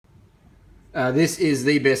This is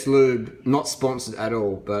the best lube, not sponsored at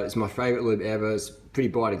all, but it's my favourite lube ever. It's pretty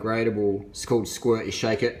biodegradable. It's called Squirt. You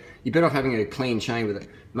shake it. You're better off having a clean chain with it.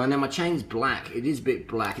 Now my chain's black. It is a bit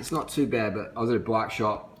black. It's not too bad, but I was at a bike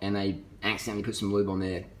shop and they accidentally put some lube on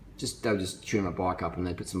there. They were just tuning my bike up and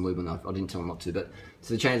they put some lube on there. I didn't tell them not to, but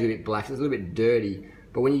so the chain's a bit black. It's a little bit dirty,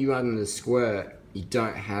 but when you run the Squirt, you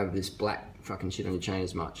don't have this black fucking shit on your chain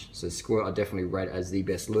as much. So Squirt, I definitely rate as the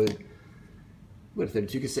best lube. We've got a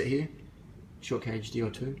 32 cassette here. Short cage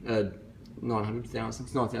DR2, 900,000,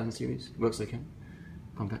 it's 9,000 series, works okay,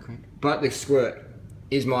 compact crank. But the Squirt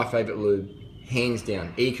is my favourite lube, hands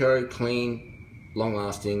down. Eco, clean, long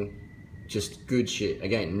lasting, just good shit.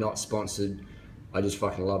 Again, not sponsored, I just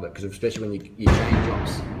fucking love it, because especially when your chain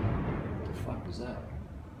drops. What the fuck was that?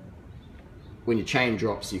 When your chain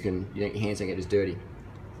drops, your hands don't get as dirty.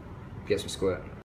 Get some Squirt.